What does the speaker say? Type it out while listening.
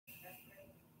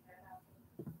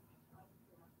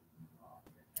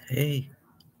Hey,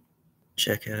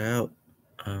 check it out.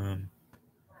 Um,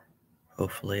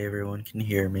 Hopefully everyone can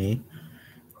hear me,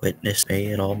 witness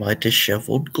me in all my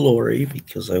disheveled glory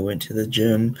because I went to the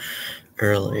gym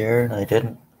earlier and I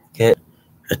didn't get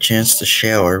a chance to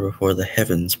shower before the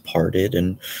heavens parted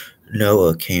and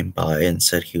Noah came by and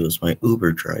said he was my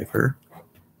Uber driver.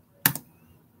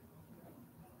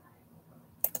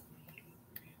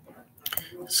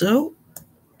 So,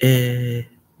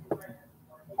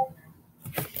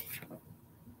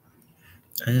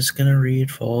 I'm just gonna read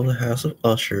Fall of the House of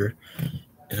Usher,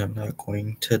 and I'm not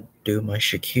going to do my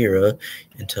Shakira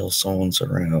until someone's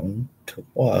around to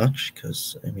watch,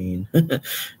 because,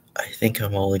 I think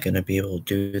I'm only going to be able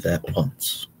to do that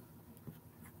once.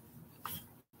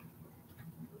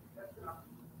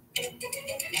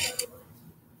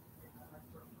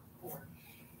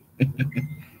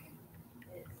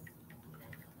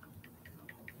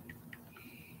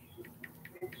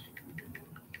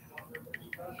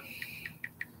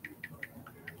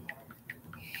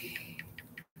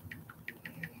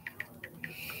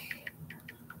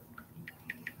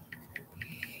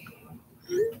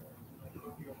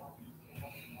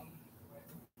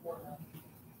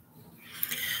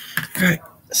 Alright,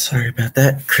 sorry about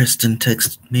that. Kristen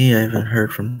texted me. I haven't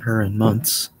heard from her in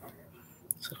months.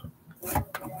 So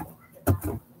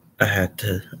I had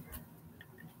to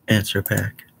answer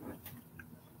back.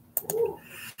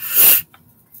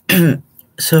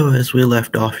 So, as we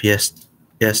left off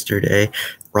yesterday,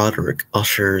 Roderick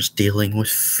Usher's dealing with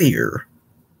fear.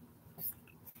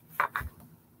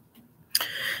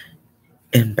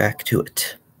 And back to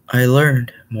it. I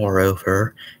learned,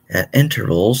 moreover, at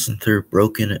intervals and through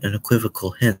broken and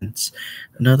equivocal hints,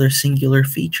 another singular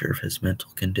feature of his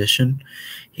mental condition.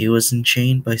 He was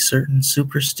enchained by certain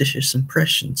superstitious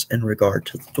impressions in regard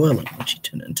to the dwelling which he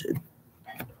tenanted,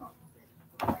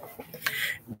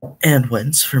 and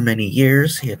whence for many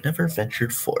years he had never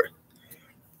ventured forth.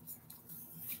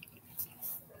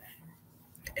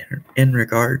 In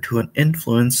regard to an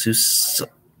influence whose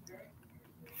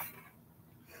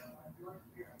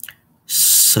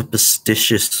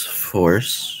superstitious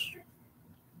force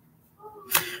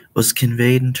was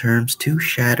conveyed in terms too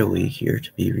shadowy here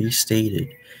to be restated,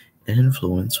 an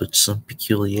influence which some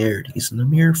peculiarities in the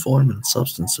mere form and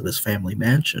substance of his family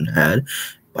mansion had,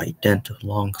 by dint of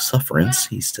long sufferance,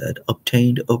 he said,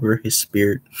 obtained over his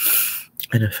spirit,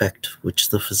 an effect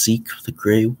which the physique of the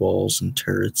grey walls and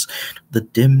turrets, the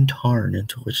dim tarn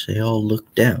into which they all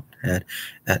looked down, had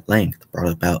at length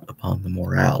brought about upon the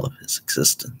morale of his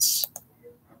existence.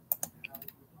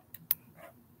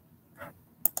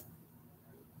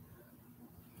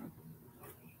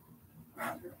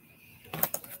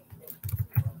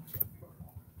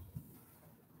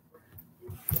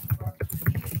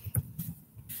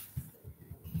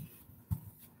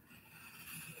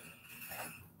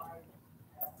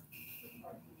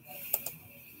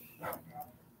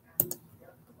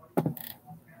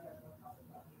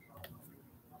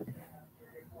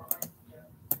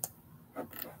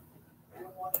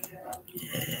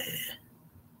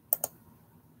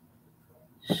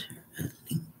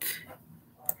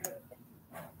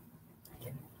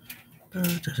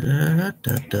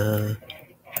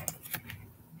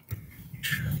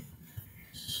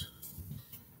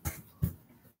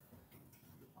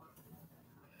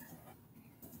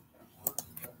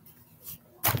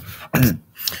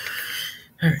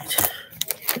 Alright,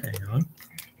 hang on.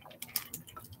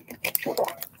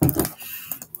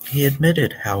 He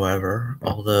admitted, however,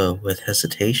 although with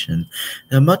hesitation,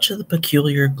 that much of the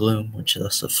peculiar gloom which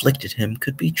thus afflicted him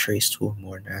could be traced to a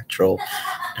more natural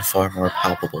and far more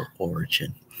palpable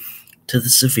origin, to the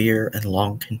severe and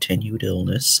long-continued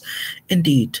illness,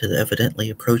 indeed to the evidently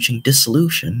approaching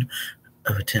dissolution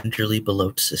of a tenderly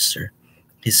beloved sister,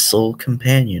 his sole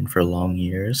companion for long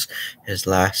years, his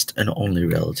last and only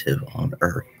relative on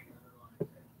earth.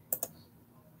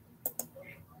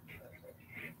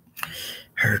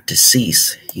 Her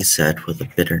decease, he said with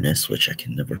a bitterness which I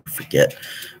can never forget,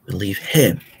 would leave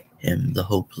him, the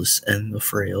hopeless and the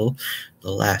frail,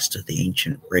 the last of the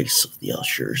ancient race of the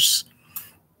Ushers.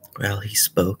 While he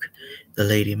spoke, the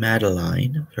Lady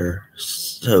Madeline, for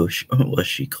so was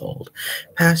she called,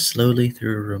 passed slowly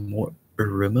through a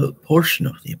remote portion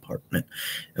of the apartment,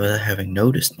 and without having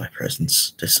noticed my presence,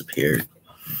 disappeared.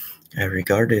 I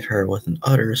regarded her with an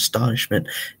utter astonishment,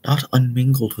 not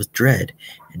unmingled with dread,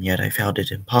 and yet I found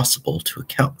it impossible to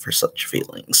account for such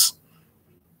feelings.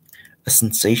 A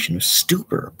sensation of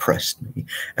stupor oppressed me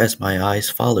as my eyes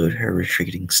followed her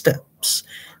retreating steps,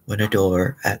 When a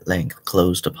door at length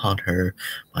closed upon her,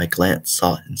 my glance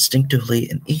sought instinctively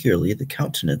and eagerly the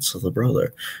countenance of the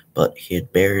brother, but he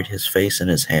had buried his face in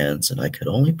his hands, and I could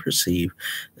only perceive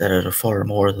that a far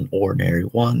more than ordinary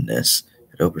wanness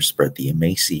had overspread the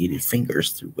emaciated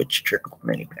fingers through which trickled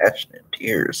many passionate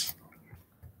tears.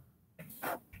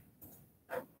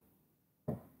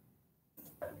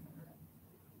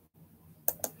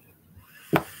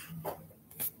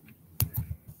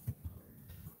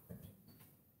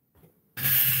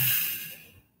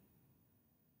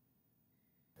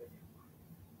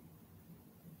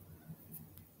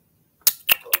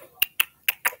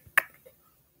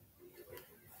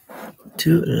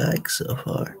 Two alike so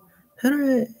far.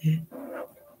 Hooray!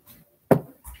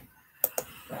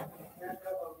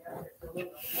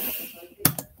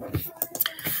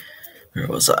 Where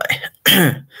was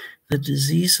I? The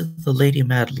disease of the Lady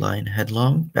Madeline had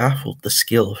long baffled the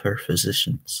skill of her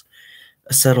physicians.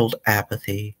 A settled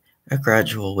apathy, a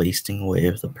gradual wasting away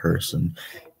of the person,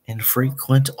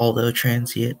 infrequent, although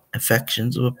transient,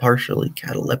 affections of a partially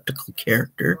cataleptical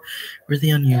character were the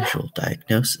unusual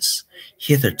diagnosis.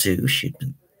 Hitherto she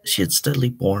had steadily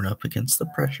borne up against the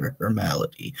pressure of her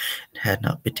malady, and had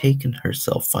not betaken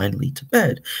herself finally to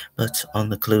bed, but on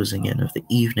the closing in of the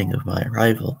evening of my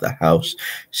arrival at the house,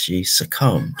 she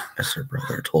succumbed, as her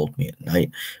brother told me at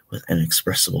night, with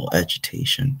inexpressible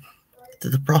agitation, to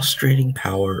the prostrating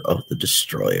power of the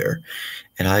destroyer,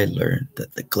 and I learned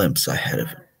that the glimpse I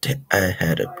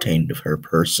had obtained of her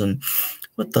person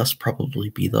would thus probably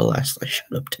be the last I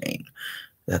should obtain,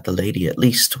 that the lady, at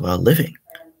least while living,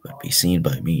 would be seen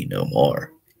by me no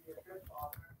more.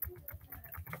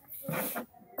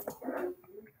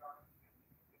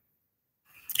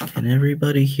 Can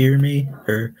everybody hear me?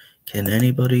 Or can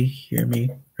anybody hear me,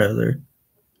 rather?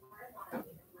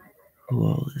 Who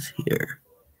all is here?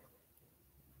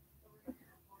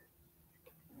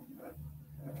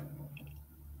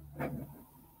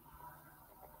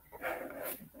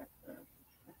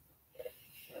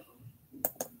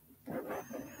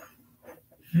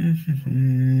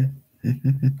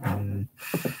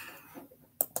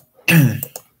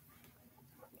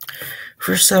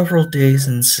 For several days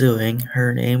ensuing,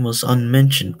 her name was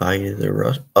unmentioned by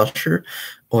either Usher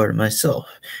or myself,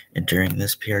 and during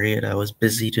this period I was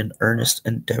busied in earnest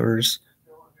endeavors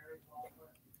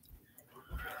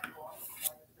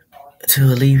to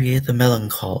alleviate the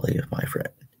melancholy of my friend.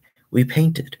 We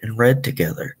painted and read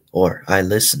together, or I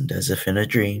listened as if in a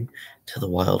dream to the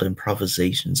wild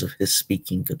improvisations of his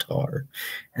speaking guitar,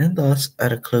 and thus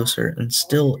at a closer and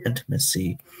still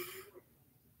intimacy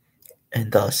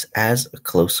and thus as a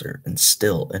closer and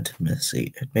still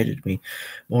intimacy admitted me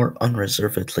more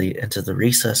unreservedly into the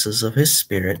recesses of his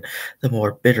spirit, the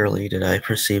more bitterly did I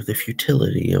perceive the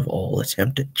futility of all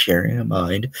attempt at cheering a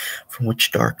mind from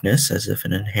which darkness, as if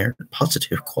an inherent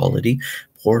positive quality,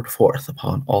 poured forth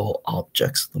upon all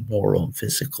objects of the moral and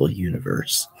physical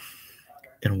universe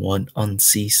in one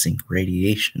unceasing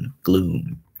radiation of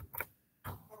gloom.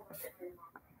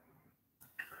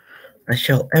 I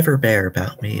shall ever bear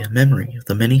about me a memory of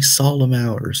the many solemn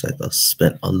hours I thus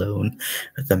spent alone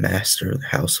with the master of the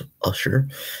house of Usher,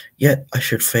 yet I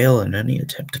should fail in any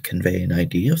attempt to convey an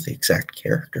idea of the exact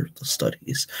character of the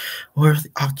studies, or of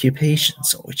the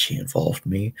occupations in which he involved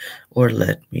me, or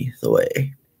led me the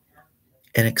way.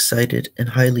 An excited and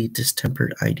highly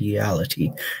distempered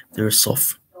ideality threw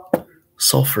a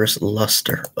sulphurous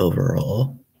luster over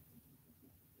all.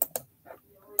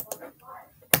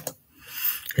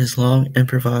 His long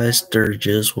improvised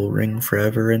dirges will ring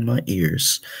forever in my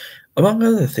ears. Among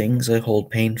other things, I hold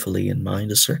painfully in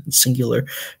mind a certain singular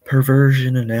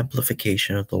perversion and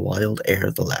amplification of the wild air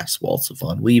of the last waltz of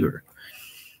Von Weber,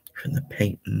 from the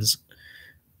paintings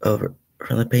over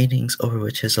from the paintings over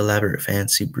which his elaborate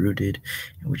fancy brooded,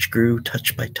 and which grew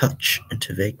touch by touch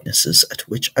into vaguenesses at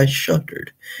which I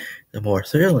shuddered, the more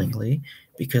thrillingly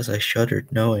because I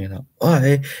shuddered knowing not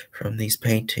why from these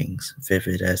paintings,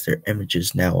 vivid as their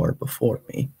images now are before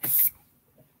me.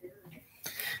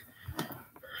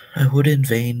 I would in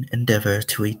vain endeavor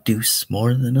to educe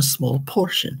more than a small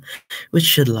portion, which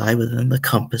should lie within the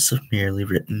compass of merely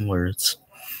written words.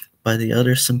 By the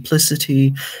utter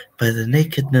simplicity, by the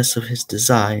nakedness of his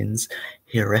designs,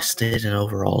 he arrested and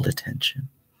overawed attention.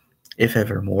 If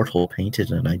ever mortal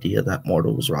painted an idea, that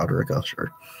mortal was Roderick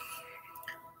Usher.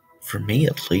 For me,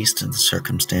 at least, in the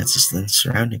circumstances then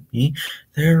surrounding me,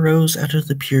 there arose out of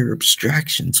the pure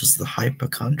abstractions was the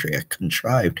hypochondriac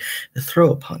contrived to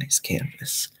throw upon his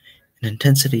canvas, an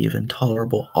intensity of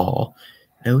intolerable awe,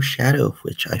 no shadow of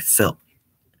which I felt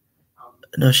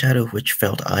no shadow which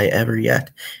felt I ever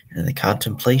yet, in the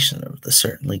contemplation of the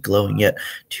certainly glowing yet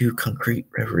too concrete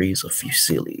reveries of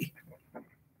Fusili.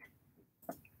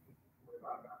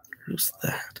 Who's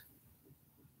that?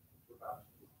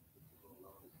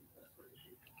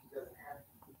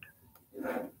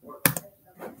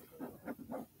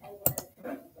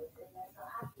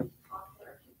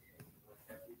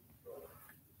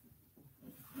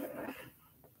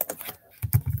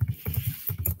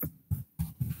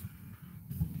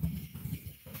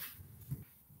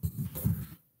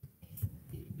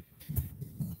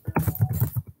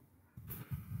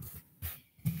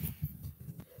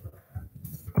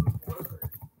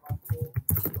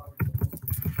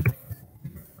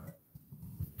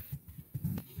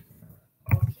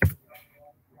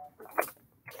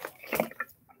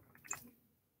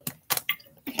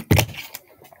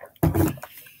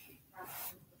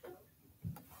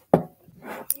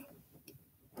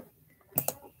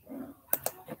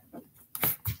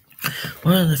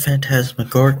 One of the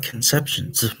phantasmagoric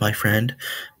conceptions of my friend,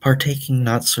 partaking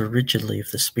not so rigidly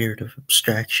of the spirit of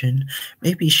abstraction,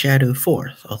 may be shadowed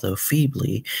forth, although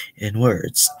feebly, in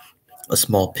words. A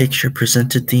small picture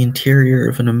presented the interior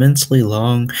of an immensely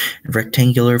long and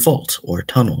rectangular vault or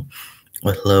tunnel,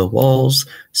 with low walls,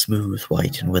 smooth,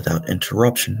 white, and without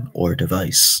interruption or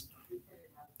device.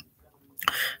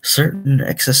 Certain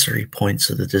accessory points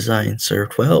of the design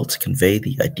served well to convey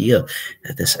the idea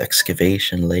that this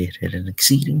excavation lay at an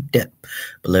exceeding depth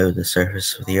below the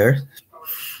surface of the earth.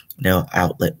 No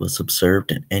outlet was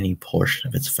observed in any portion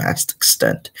of its vast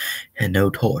extent, and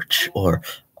no torch or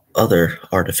other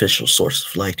artificial source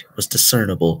of light was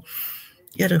discernible.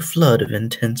 Yet a flood of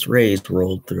intense rays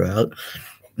rolled throughout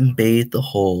and bathed the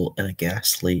whole in a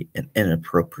ghastly and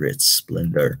inappropriate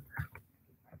splendor.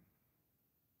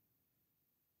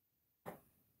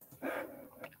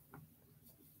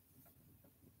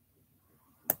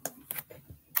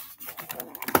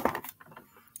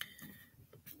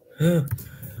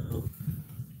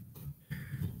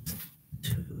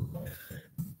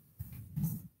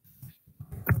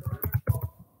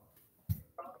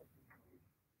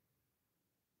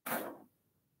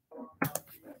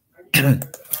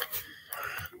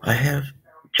 I have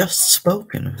just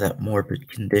spoken of that morbid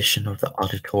condition of the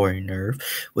auditory nerve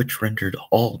which rendered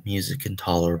all music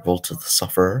intolerable to the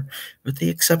sufferer, with the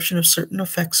exception of certain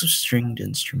effects of stringed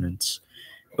instruments.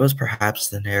 It was perhaps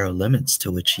the narrow limits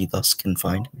to which he thus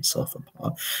confined himself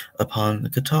upon the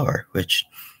guitar, which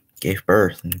gave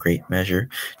birth, in great measure,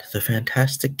 to the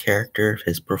fantastic character of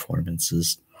his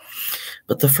performances.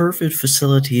 But the fervid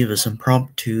facility of his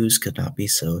impromptus could not be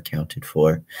so accounted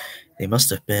for. They must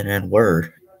have been and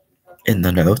were in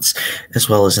the notes, as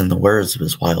well as in the words of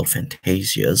his wild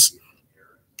fantasias,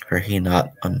 for he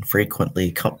not unfrequently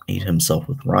accompanied himself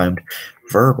with rhymed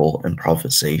verbal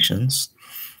improvisations,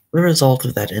 the result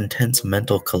of that intense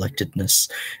mental collectedness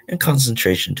and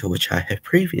concentration to which I have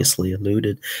previously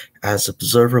alluded as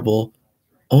observable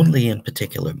only in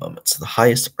particular moments of the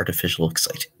highest artificial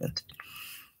excitement.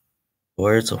 The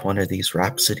words of one of these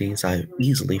rhapsodies I have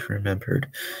easily remembered.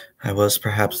 I was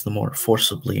perhaps the more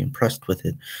forcibly impressed with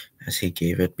it as he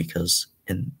gave it because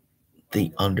in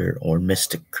the under or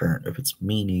mystic current of its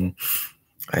meaning,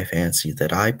 I fancied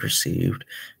that I perceived,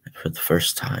 for the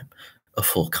first time, a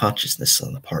full consciousness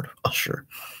on the part of Usher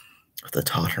of the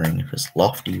tottering of his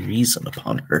lofty reason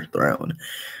upon her throne.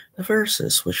 The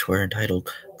verses, which were entitled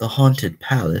 "The Haunted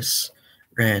Palace,"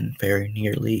 ran very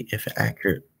nearly, if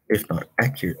not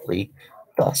accurately,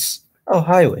 thus. Oh,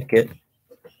 hi, Wicket.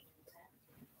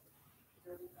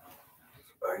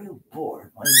 Are you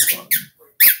bored?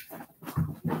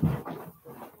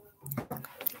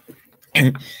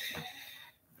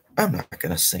 I'm not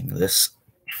going to sing this.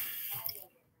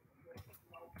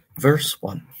 Verse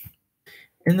 1.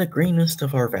 In the greenest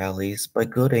of our valleys, by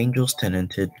good angels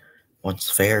tenanted,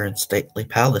 once fair and stately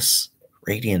palace,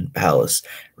 radiant palace,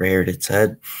 reared its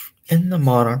head. In the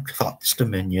monarch thought's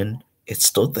dominion, it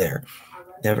stood there,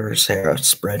 never seraph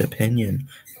spread opinion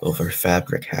over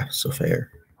fabric half so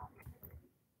fair.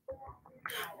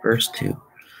 Verse 2.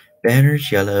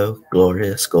 Banners yellow,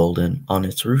 glorious golden, on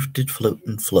its roof did float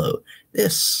and flow.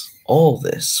 All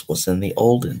this, was in the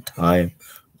olden time,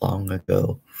 long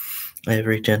ago.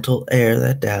 Every gentle air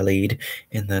that dallied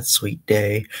in that sweet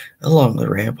day along the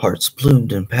ramparts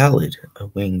bloomed and pallid, a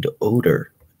winged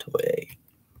odor went away.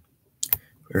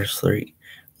 Verse 3.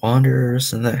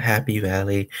 Wanderers in that happy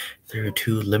valley through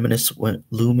two luminous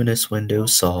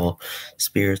windows saw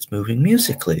spirits moving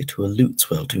musically to a lute's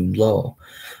well-tuned law.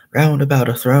 Round about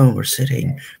a throne were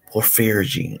sitting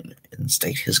Porphyrogene, in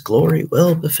state his glory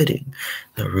well befitting.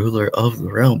 The ruler of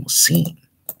the realm was seen.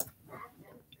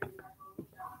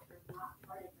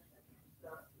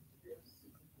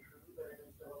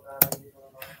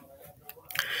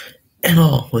 And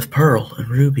all with pearl and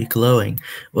ruby glowing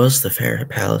was the fair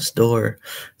palace door,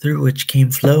 through which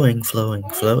came flowing, flowing,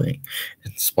 flowing,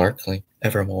 and sparkling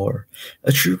evermore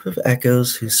a troop of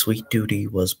echoes whose sweet duty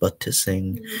was but to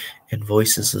sing, in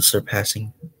voices of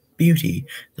surpassing beauty,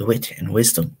 the wit and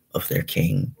wisdom of their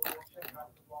king.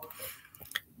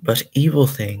 But evil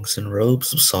things in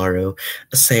robes of sorrow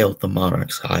assailed the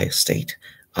monarch's high estate.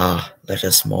 Ah, let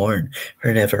us mourn,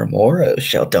 for never morrow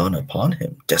shall dawn upon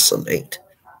him desolate.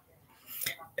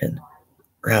 And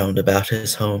round about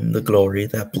his home the glory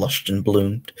that blushed and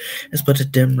bloomed is but a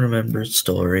dim remembered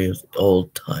story of the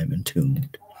old time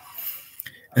entombed.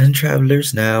 And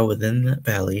travellers now within that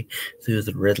valley through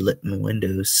the red-lit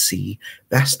windows see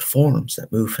vast forms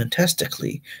that move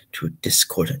fantastically to a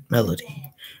discordant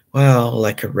melody, while,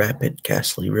 like a rapid,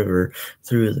 ghastly river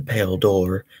through the pale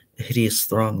door, the hideous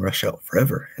throng rush out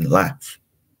forever and laugh,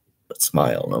 but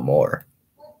smile no more.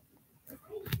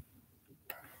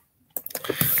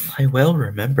 I well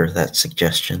remember that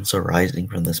suggestions arising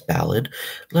from this ballad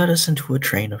led us into a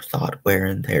train of thought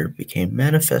wherein there became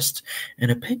manifest an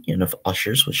opinion of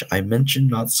Usher's which I mention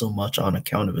not so much on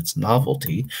account of its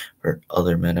novelty, for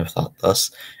other men have thought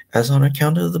thus, as on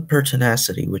account of the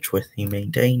pertinacity which with he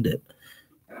maintained it.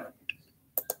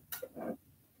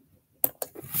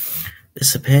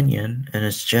 This opinion, in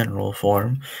its general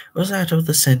form, was that of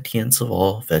the sentience of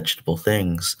all vegetable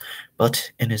things,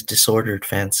 but in his disordered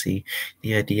fancy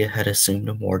the idea had assumed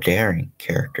a more daring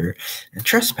character, and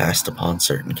trespassed upon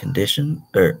certain condition,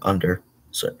 or under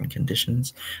certain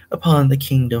conditions, upon the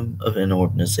kingdom of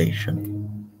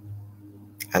inorganization.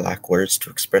 I lack words to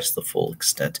express the full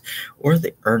extent, or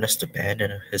the earnest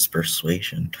abandon of his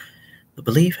persuasion. The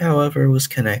belief, however, was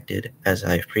connected, as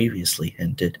I have previously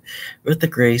hinted, with the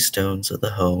grey stones of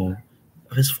the home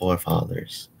of his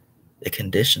forefathers. The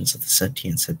conditions of the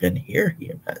sentience had been here, he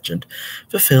imagined,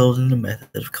 fulfilled in the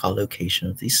method of collocation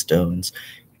of these stones,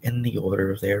 in the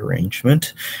order of their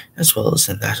arrangement, as well as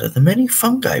in that of the many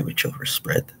fungi which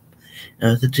overspread them,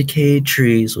 and of the decayed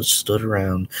trees which stood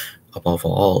around, above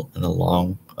all, in the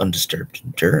long, undisturbed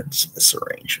endurance of this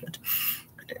arrangement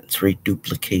and its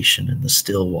reduplication in the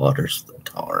still waters of the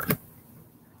tarn.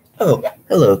 Oh,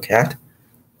 hello, cat.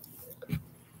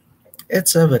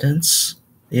 Its evidence,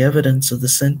 the evidence of the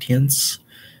sentience,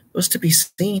 was to be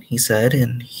seen, he said,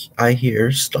 and I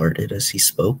here started as he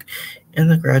spoke, in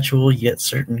the gradual yet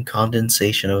certain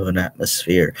condensation of an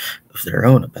atmosphere of their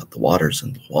own about the waters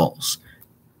and the walls.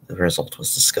 The result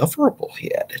was discoverable,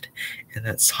 he added, in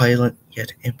that silent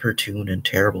yet importune and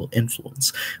terrible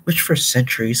influence which for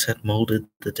centuries had molded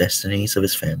the destinies of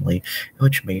his family, and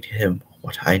which made him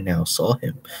what I now saw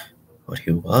him, what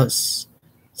he was.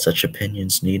 Such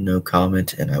opinions need no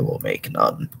comment, and I will make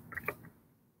none.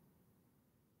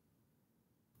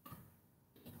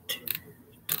 2,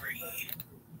 3,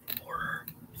 4,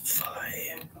 5,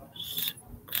 6,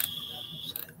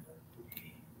 7,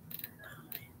 8,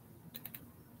 9,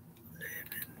 11.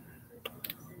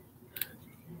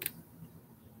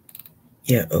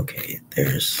 Yeah, okay,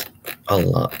 there's a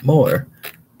lot more.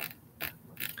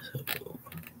 So,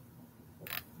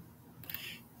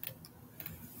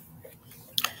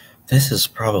 this is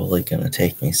probably going to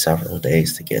take me several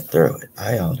days to get through it.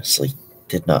 I honestly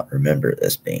did not remember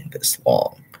this being this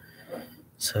long.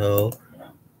 So,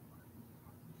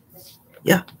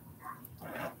 yeah.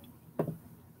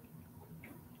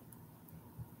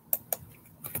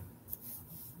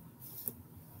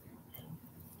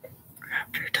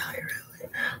 After Tyrell.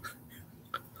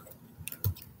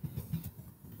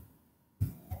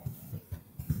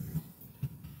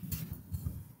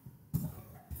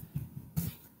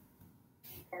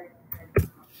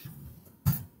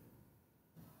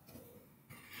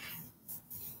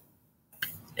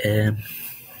 Um,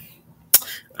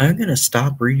 I'm going to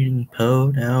stop reading Poe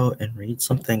now and read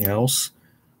something else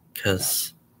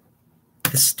because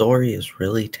this story is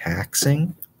really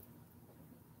taxing.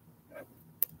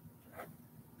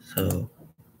 So,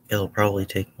 it'll probably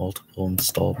take multiple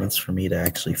installments for me to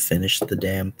actually finish the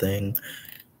damn thing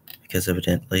because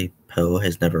evidently Poe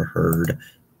has never heard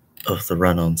of the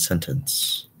run-on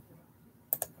sentence.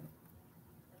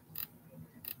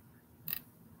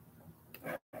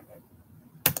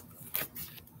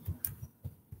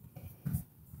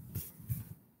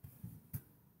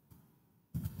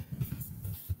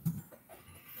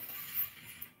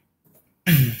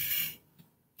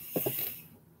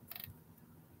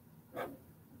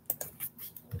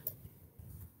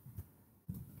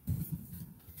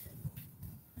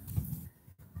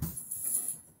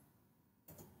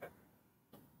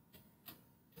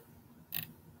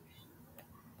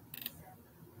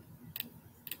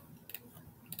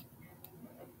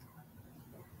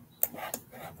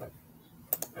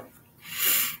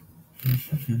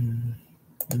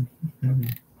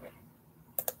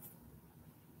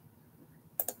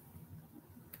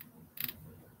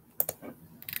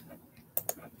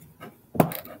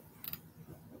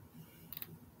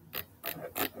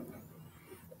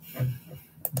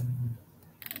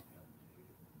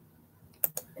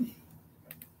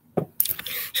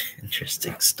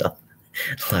 Interesting stuff.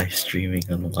 Live streaming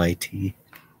on YT.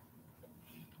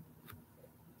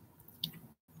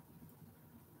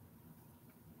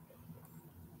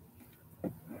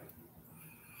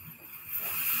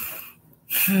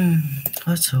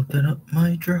 Let's open up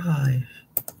my drive.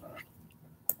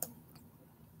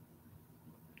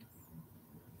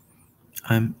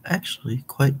 I'm actually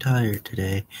quite tired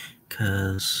today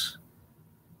because,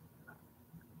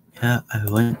 yeah, I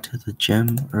went to the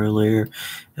gym earlier.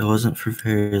 It wasn't for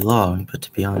very long, but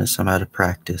to be honest, I'm out of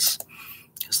practice.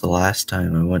 Because the last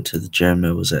time I went to the gym,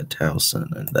 it was at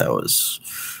Towson, and that was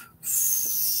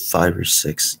 5 or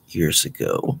 6 years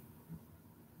ago.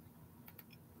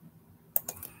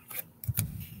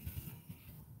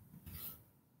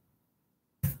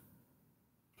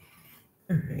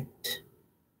 Alright.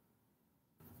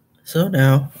 So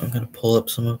now I'm going to pull up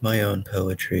some of my own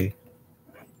poetry.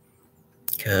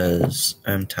 Because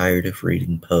I'm tired of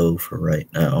reading Poe for right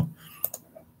now.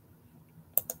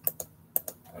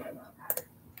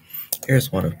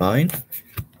 Here's one of mine.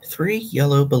 3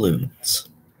 yellow balloons.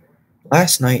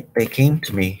 Last night they came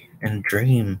to me in a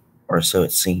dream, or so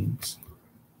it seems.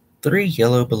 3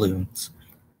 yellow balloons.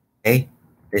 Hey,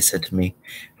 they said to me,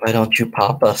 why don't you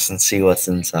pop us and see what's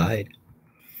inside?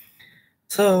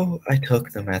 So I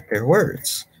took them at their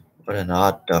words. What an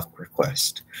odd duck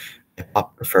request. I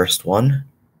popped the first one.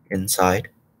 Inside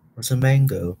was a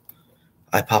mango.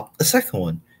 I popped the second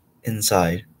one.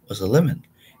 Inside was a lemon.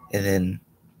 And then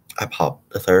I popped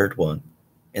the third one.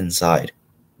 Inside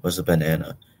was a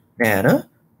banana. Nana,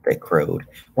 they crowed.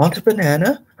 Want a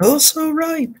banana? Oh, so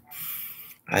ripe.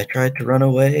 I tried to run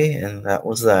away, and that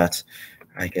was that.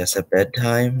 I guess at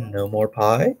bedtime, no more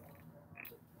pie?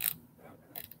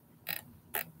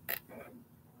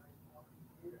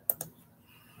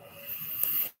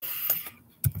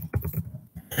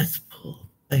 Let's pull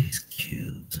ice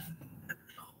cubes.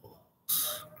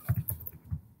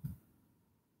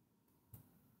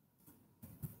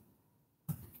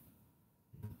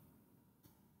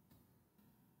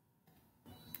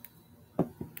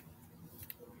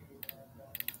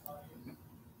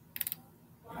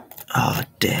 Ah,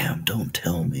 damn, don't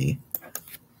tell me.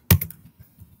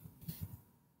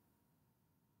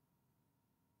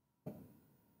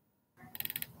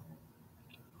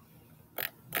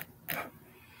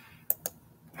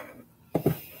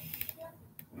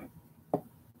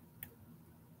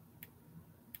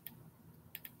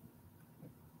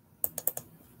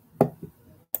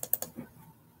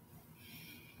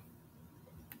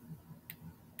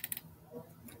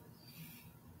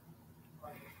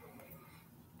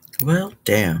 Well,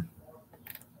 damn.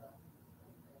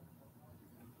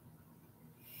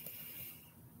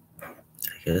 I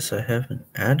guess I haven't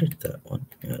added that one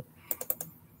yet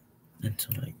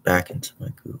back into my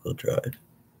Google Drive.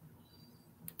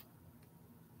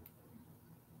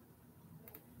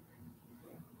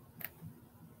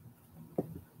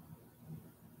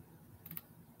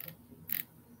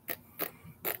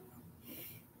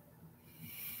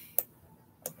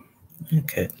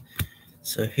 Okay,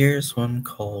 so here's one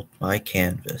called My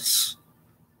Canvas.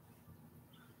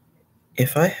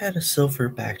 If I had a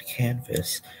silver-backed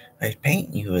canvas, I'd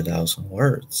paint you 1,000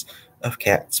 words of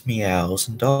cats' meows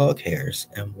and dog hairs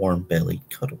and warm-bellied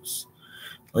cuddles.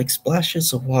 Like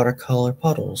splashes of watercolor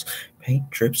puddles, paint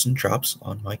drips and drops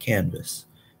on my canvas.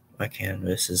 My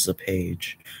canvas is a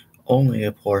page, only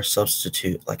a poor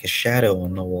substitute like a shadow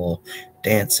on the wall,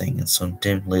 dancing in some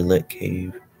dimly lit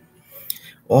cave.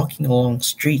 Walking along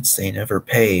streets they never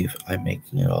pave, I'm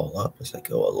making it all up as I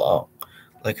go along,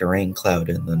 like a rain cloud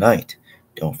in the night.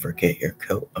 Don't forget your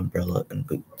coat, umbrella, and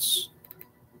boots.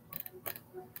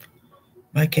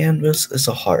 My canvas is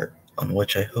a heart on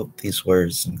which I hope these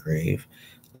words engrave.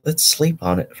 Let's sleep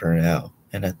on it for now,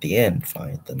 and at the end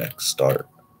find the next start.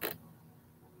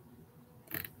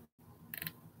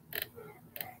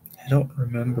 I don't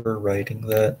remember writing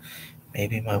that.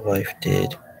 Maybe my wife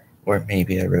did, or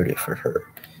maybe I wrote it for her.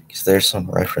 Because there's some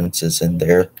references in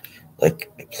there, like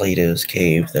Plato's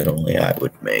cave, that only I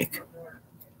would make.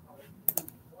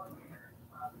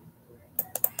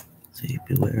 See,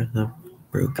 beware the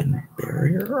broken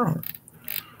barrier.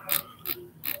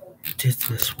 Did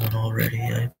this one already,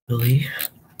 I believe.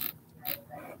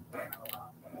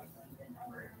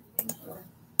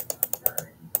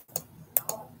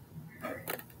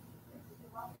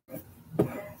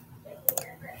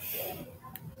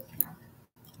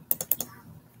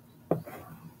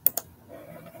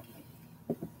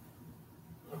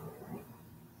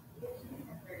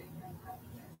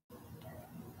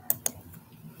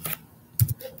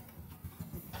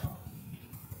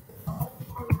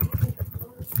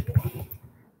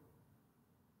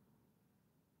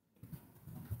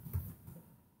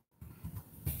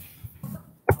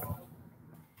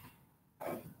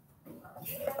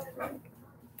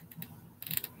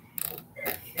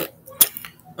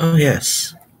 Oh,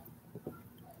 yes,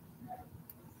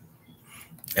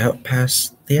 out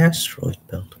past the asteroid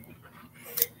belt.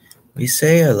 We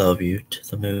say I love you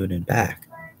to the moon and back.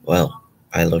 Well,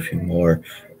 I love you more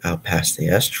out past the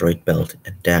asteroid belt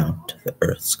and down to the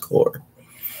Earth's core.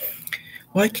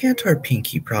 Why can't our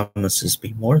pinky promises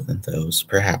be more than those?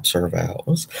 Perhaps our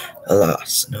vows?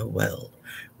 Alas, no well.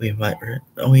 We might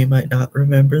not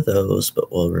remember those,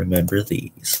 but we'll remember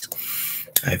these.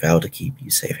 I vow to keep you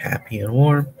safe, happy, and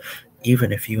warm.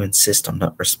 Even if you insist I'm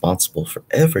not responsible for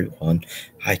everyone,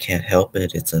 I can't help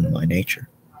it, it's in my nature.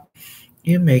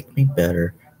 You make me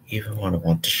better, even when I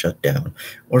want to shut down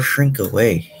or shrink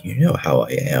away. You know how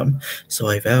I am. So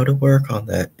I vow to work on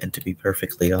that, and to be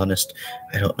perfectly honest,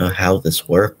 I don't know how this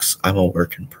works. I'm a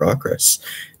work in progress.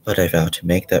 But I vow to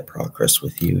make that progress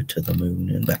with you to the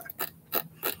moon and back.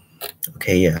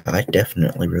 Okay, yeah, I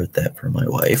definitely wrote that for my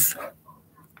wife.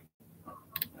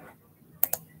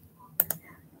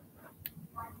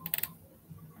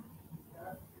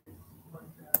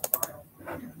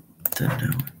 The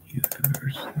known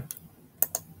universe.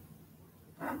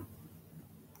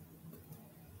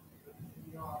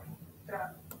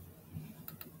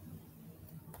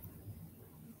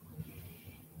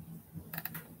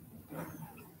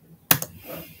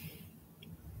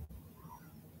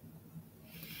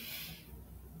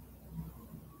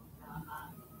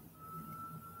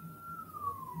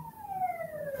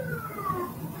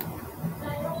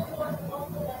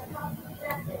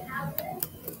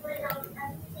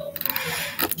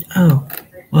 Oh,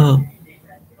 well,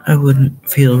 I wouldn't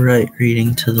feel right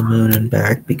reading to the moon and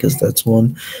back because that's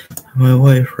one my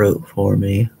wife wrote for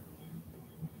me.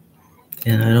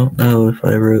 And I don't know if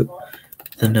I wrote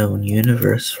the known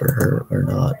universe for her or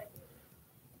not.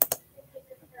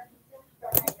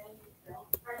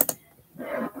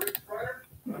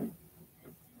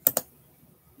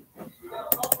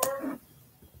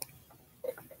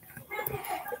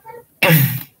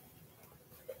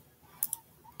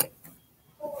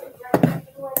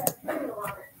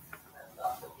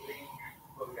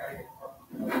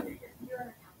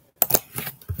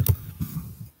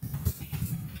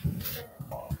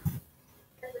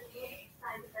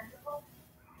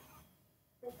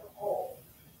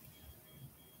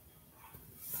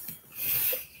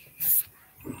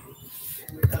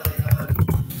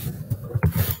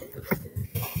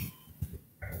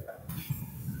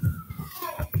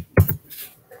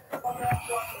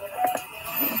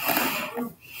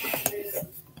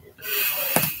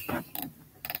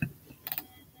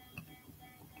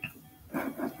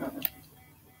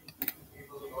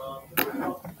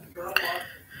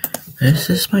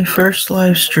 This is my first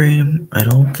live stream. I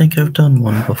don't think I've done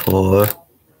one before.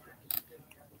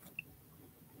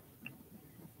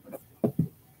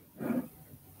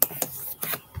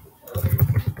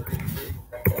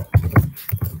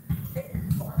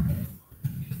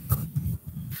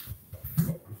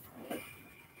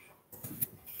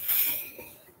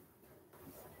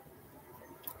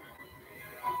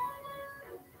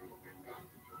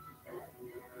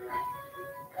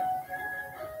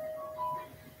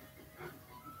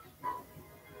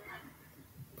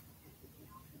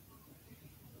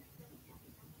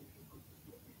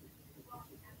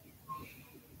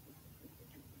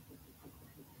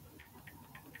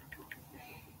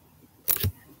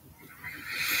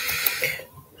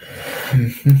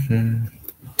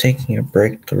 Taking a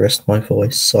break to rest my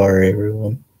voice. Sorry,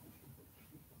 everyone.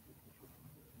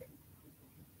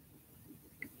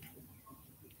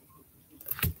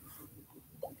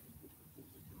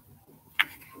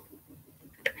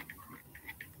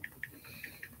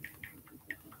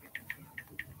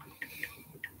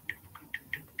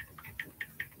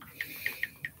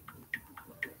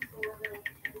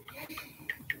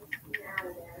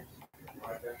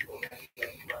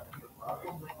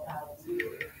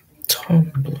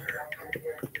 Tumblr.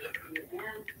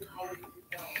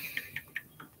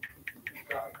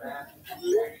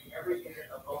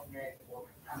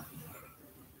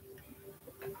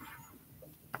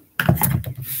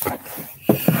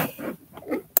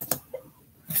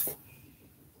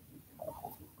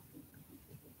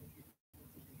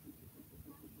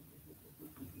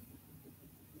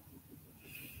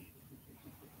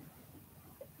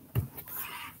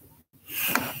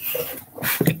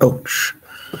 Ouch.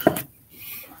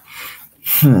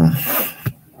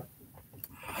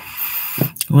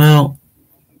 Well,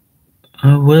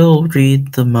 I will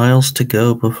read the Miles to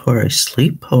Go before I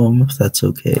sleep poem, if that's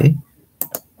okay.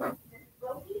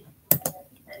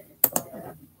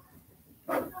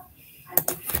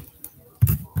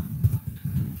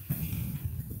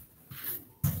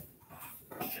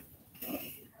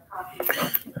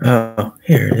 Oh,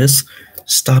 here it is.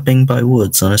 Stopping by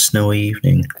woods on a snowy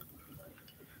evening.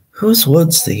 Whose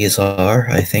woods these are,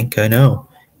 I think I know.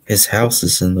 His house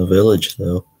is in the village,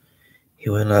 though.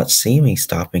 He would not see me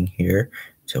stopping here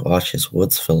to watch his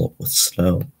woods fill up with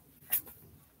snow.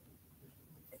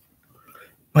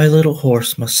 My little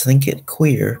horse must think it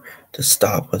queer to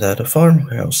stop without a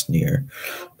farmhouse near,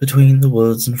 between the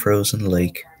woods and frozen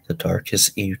lake, the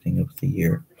darkest evening of the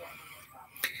year.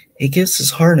 He gives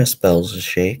his harness bells a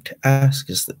shake to ask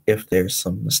if there's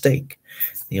some mistake.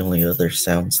 The only other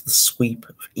sound's the sweep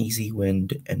of easy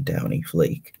wind and downy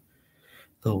flake.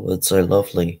 The woods are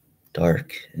lovely,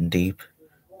 dark and deep,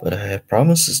 but I have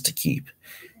promises to keep,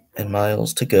 and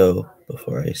miles to go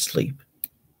before I sleep,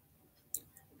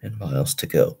 and miles to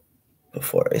go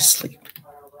before I sleep.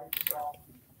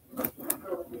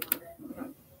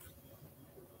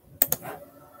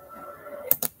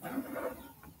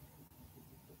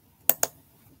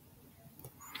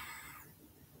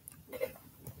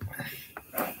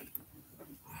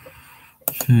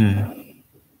 Hmm,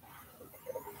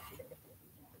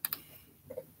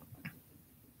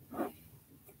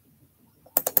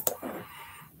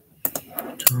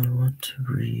 do I want to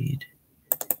read?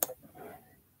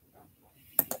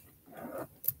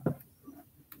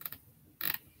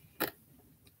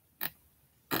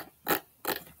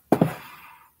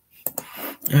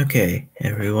 Okay,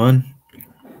 everyone,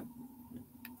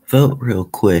 vote real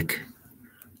quick.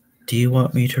 Do you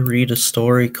want me to read a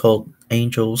story called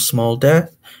Angel's Small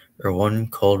Death or one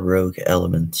called Rogue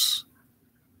Elements?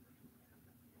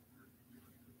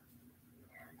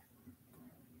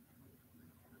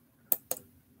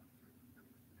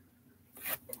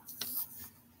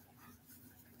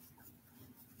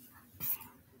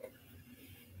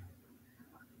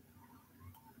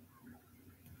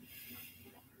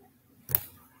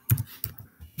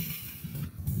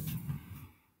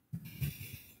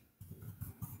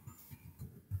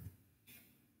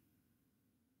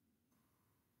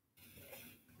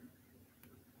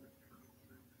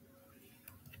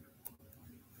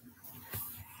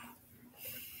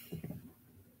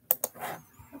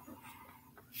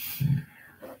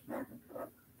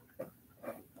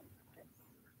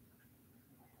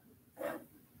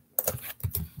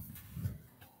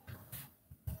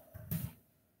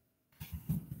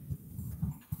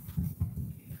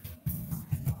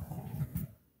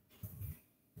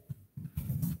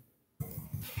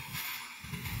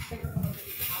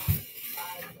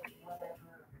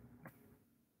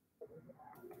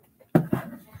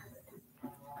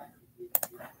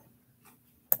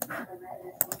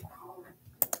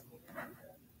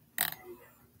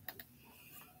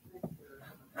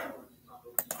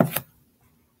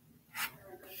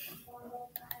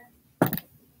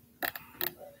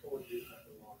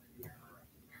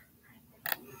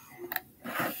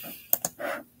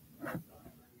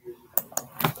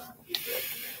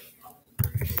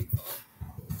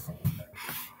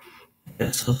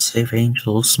 Guess I'll save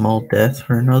Angel's Small Death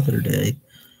for another day.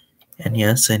 And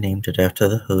yes, I named it after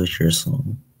the Hozier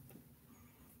song.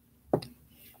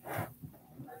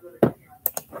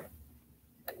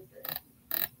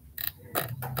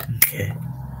 Okay.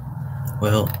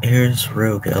 Well, here's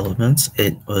Rogue Elements.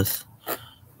 It's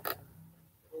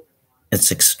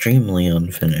extremely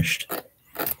unfinished.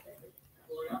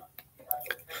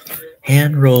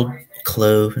 Hand rolled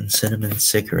clove and cinnamon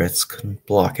cigarettes couldn't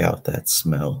block out that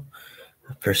smell.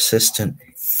 A persistent,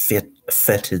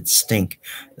 fetid stink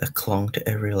that clung to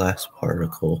every last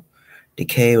particle.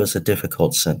 Decay was a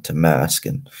difficult scent to mask,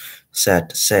 and sad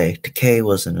to say, decay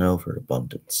was in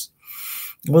overabundance.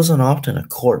 It wasn't often a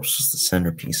corpse was the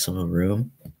centerpiece of a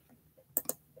room.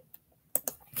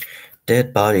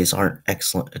 Dead bodies aren't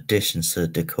excellent additions to the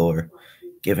decor.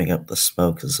 Giving up the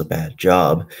smoke is a bad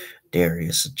job.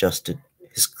 Darius adjusted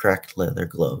his cracked leather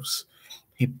gloves.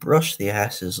 He brushed the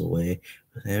ashes away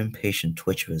with an impatient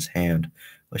twitch of his hand,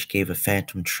 which gave a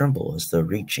phantom tremble as though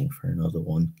reaching for another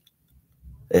one.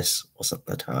 This wasn't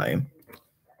the time.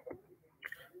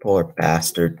 Poor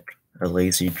bastard. A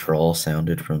lazy drawl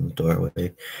sounded from the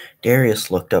doorway.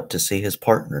 Darius looked up to see his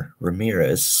partner,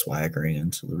 Ramirez, swaggering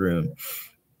into the room.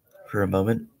 For a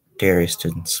moment, Darius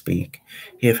didn't speak.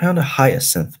 He had found a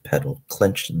hyacinth petal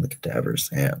clenched in the cadaver's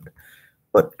hand.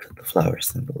 What could the flower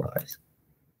symbolize?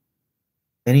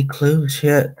 Any clues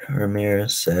yet?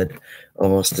 Ramirez said,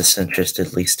 almost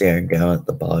disinterestedly staring down at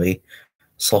the body.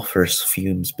 Sulphurous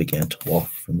fumes began to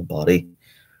waft from the body.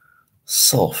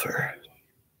 Sulphur.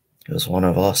 It was one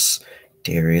of us,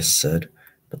 Darius said.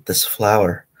 But this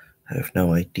flower, I have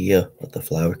no idea what the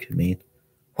flower could mean.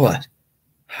 What?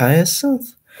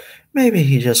 Hyacinth? Maybe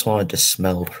he just wanted to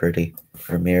smell pretty,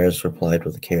 Ramirez replied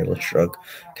with a careless shrug.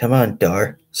 Come on,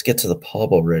 Dar. Let's get to the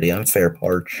pub already. I'm fair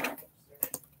parched.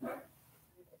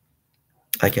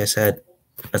 Like I said,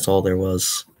 that's all there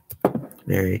was.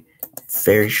 Very,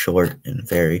 very short and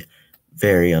very,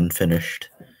 very unfinished.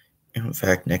 In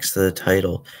fact, next to the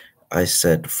title, I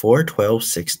said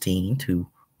 4/12/16 to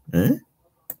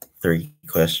 3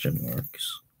 question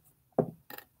marks.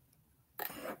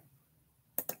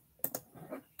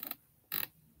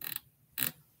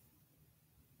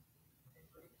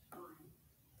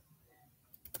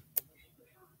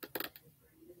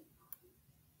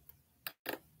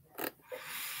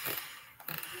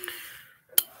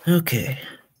 Okay,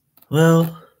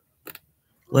 well,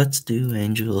 let's do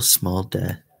Angel's Small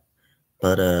Death,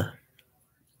 but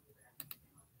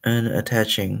and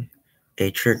attaching a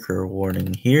trigger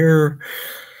warning here.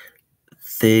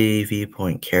 The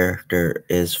viewpoint character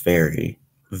is very,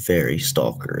 very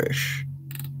stalkerish.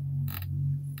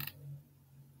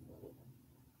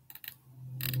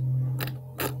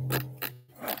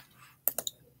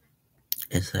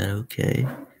 Is that okay?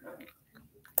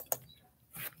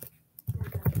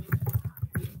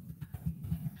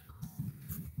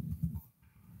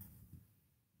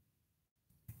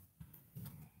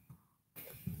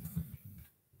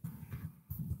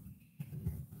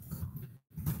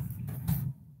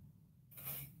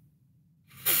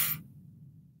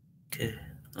 Okay.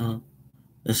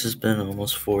 This has been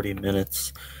almost 40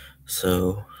 minutes,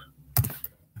 so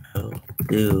I'll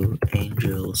do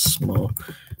Angel's Small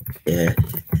Death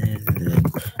and then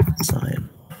sign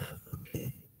off.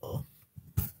 Okay. Well,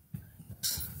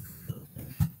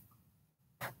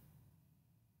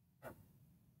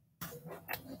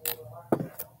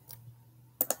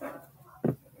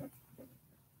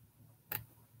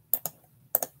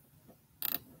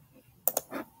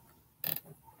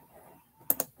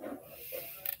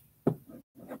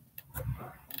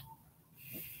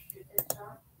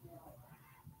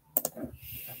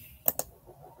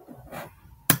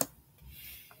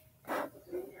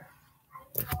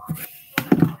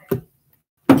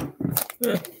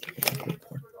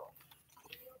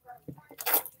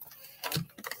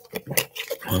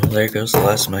 well, there goes the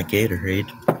last of my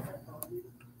Gatorade.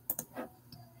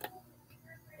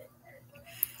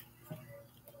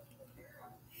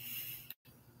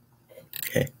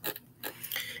 Okay.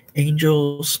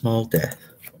 Angel's Small Death,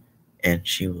 and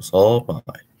she was all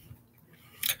mine.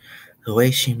 The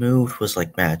way she moved was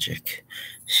like magic.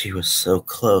 She was so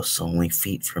close, only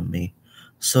feet from me.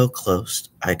 So close,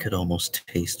 I could almost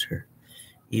taste her.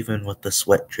 Even with the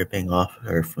sweat dripping off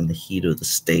her from the heat of the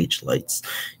stage lights,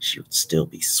 she would still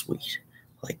be sweet,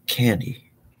 like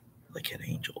candy, like an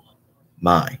angel.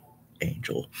 My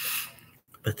angel.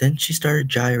 But then she started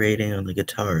gyrating on the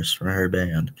guitars from her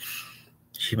band.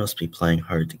 She must be playing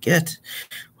hard to get,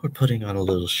 or putting on a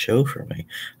little show for me.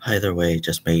 Either way, it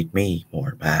just made me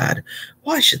more mad.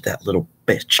 Why should that little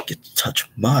bitch get to touch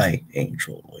my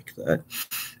angel like that?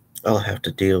 I'll have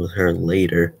to deal with her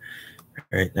later.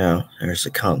 Right now, there's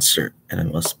a concert, and I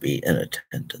must be in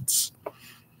attendance.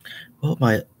 What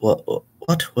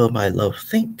will my love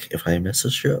think if I miss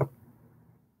a show?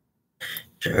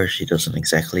 Sure, she doesn't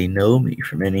exactly know me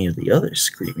from any of the other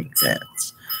screaming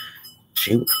fans.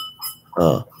 She,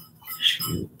 uh,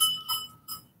 she,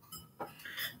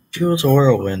 she was a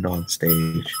whirlwind on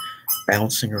stage,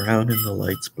 bouncing around in the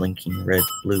lights, blinking red,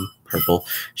 blue, purple.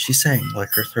 She sang like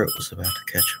her throat was about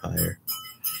to catch fire.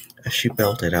 As she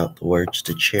belted out the words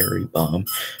to Cherry Bomb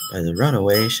by the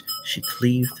Runaways, she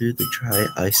cleaved through the dry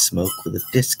ice smoke with a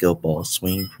disco ball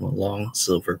swinging from a long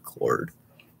silver cord.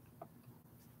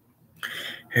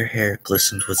 Her hair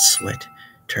glistened with sweat,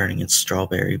 turning its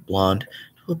strawberry blonde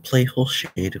to a playful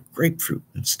shade of grapefruit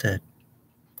instead.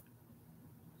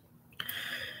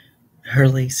 Her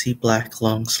lacy black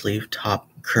long-sleeved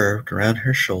top curved around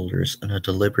her shoulders in a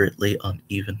deliberately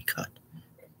uneven cut,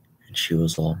 and she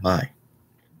was all mine.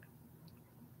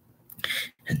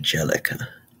 Angelica.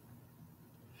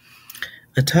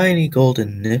 A tiny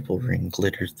golden nipple ring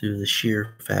glittered through the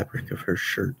sheer fabric of her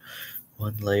shirt,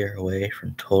 one layer away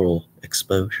from total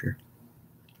exposure.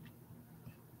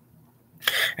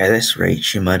 At this rate,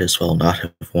 she might as well not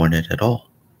have worn it at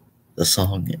all. The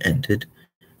song ended.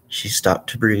 She stopped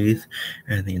to breathe,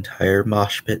 and the entire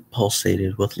mosh pit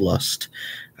pulsated with lust,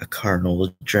 a carnal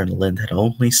adrenaline that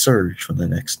only surged when the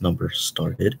next number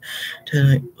started.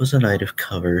 Tonight was a night of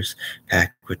covers,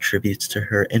 packed with tributes to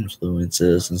her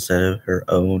influences instead of her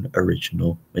own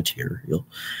original material.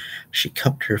 She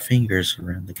cupped her fingers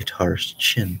around the guitar's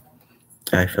chin.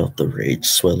 I felt the rage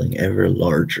swelling ever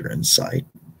larger inside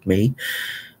me,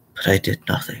 but I did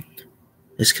nothing.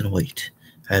 This can wait.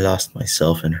 I lost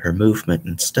myself in her movement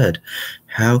instead.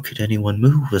 How could anyone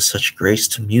move with such grace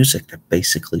to music that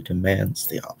basically demands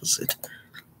the opposite?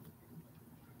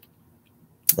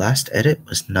 Last edit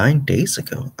was 9 days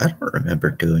ago. I don't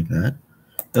remember doing that.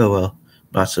 Oh well,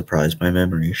 not surprised my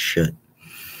memory is shit.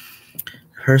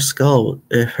 Her skull,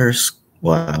 if her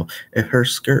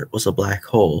skirt was a black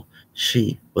hole,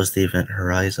 she was the event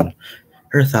horizon.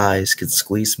 Her thighs could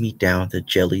squeeze me down to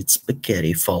jellied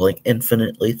spaghetti, falling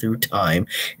infinitely through time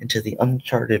into the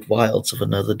uncharted wilds of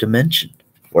another dimension.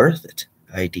 Worth it,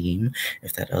 I deem,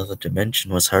 if that other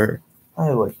dimension was her.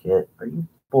 I would get. Are you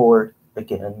bored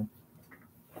again?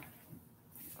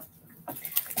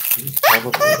 You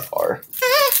probably are.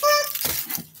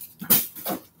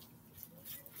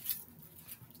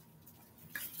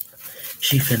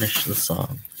 She finished the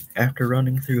song. After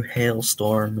running through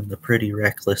Hailstorm and the Pretty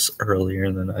Reckless earlier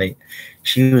in the night,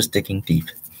 she was digging deep.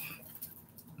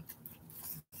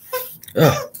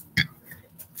 Ugh.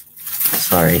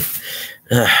 Sorry.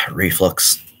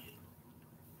 Reflux.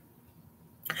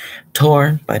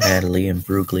 Torn by Natalie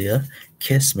Imbruglia,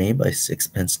 Kiss Me by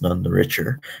Sixpence None the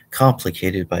Richer,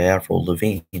 Complicated by Avril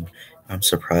Lavigne. I'm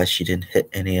surprised she didn't hit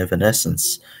any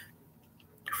Evanescence.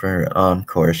 For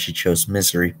encore, she chose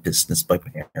Misery Business by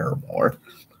Paramore.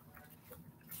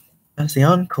 As the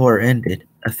encore ended,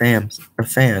 a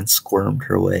fan squirmed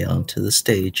her way onto the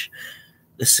stage.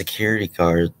 The security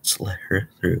guards let her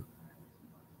through.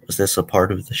 Was this a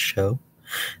part of the show?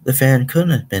 The fan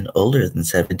couldn't have been older than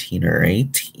 17 or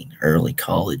 18, early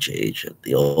college age at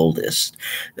the oldest.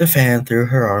 The fan threw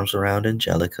her arms around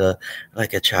Angelica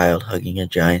like a child hugging a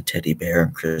giant teddy bear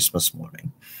on Christmas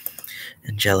morning.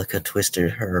 Angelica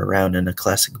twisted her around in a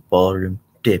classic ballroom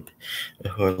dip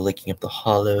before licking up the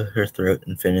hollow of her throat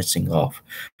and finishing off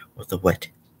with a wet,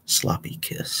 sloppy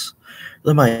kiss.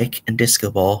 The mic and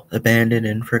disco ball, abandoned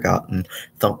and forgotten,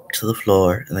 thumped to the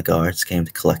floor, and the guards came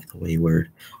to collect the wayward,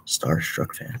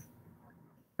 starstruck fan.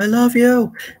 I love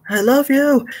you! I love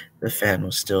you! The fan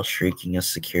was still shrieking as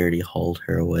security hauled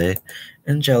her away.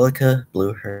 Angelica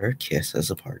blew her a kiss as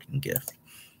a parting gift.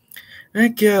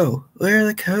 Thank you! We're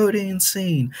the codeine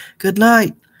scene. Good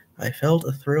night! I felt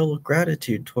a thrill of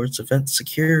gratitude towards event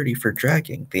security for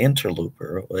dragging the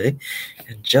interloper away.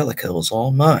 Angelica was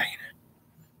all mine.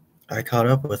 I caught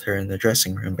up with her in the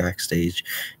dressing room backstage,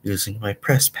 using my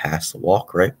press pass to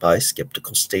walk right by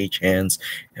skeptical stagehands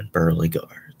and burly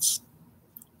guards.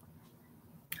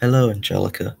 Hello,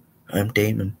 Angelica. I'm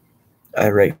Damon. I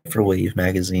write for Wave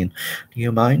magazine. Do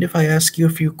you mind if I ask you a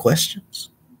few questions?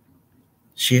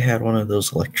 She had one of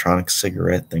those electronic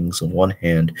cigarette things in one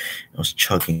hand and was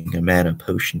chugging a mana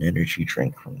potion energy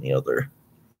drink from the other.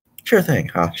 Sure thing,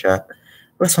 hotshot.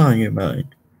 What's on your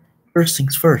mind? First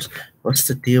things first, what's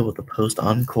the deal with the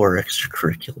post-encore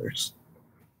extracurriculars?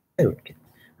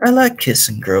 I like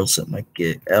kissing girls at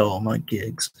all my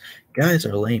gigs. Guys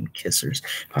are lame kissers.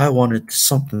 If I wanted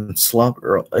something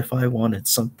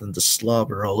to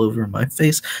slobber all over my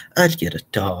face, I'd get a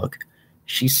dog.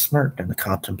 She smirked in a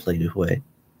contemplative way.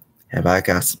 Have I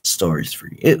got some stories for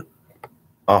you?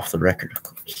 Off the record, of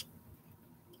course.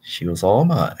 She was all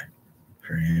mine.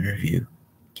 For an interview,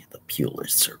 get the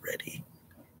Pulitzer ready.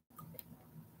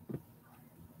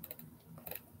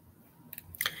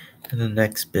 And the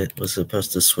next bit was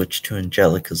supposed to switch to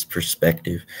Angelica's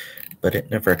perspective, but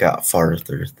it never got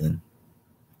farther than,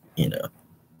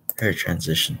 her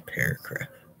transition paragraph.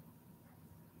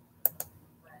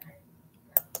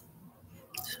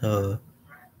 So,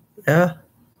 yeah,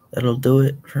 that'll do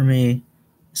it for me.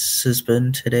 This has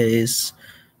been today's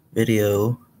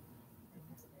video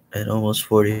at almost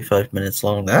 45 minutes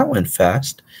long. That went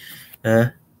fast.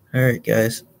 Alright,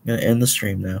 guys, I'm gonna end the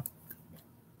stream now.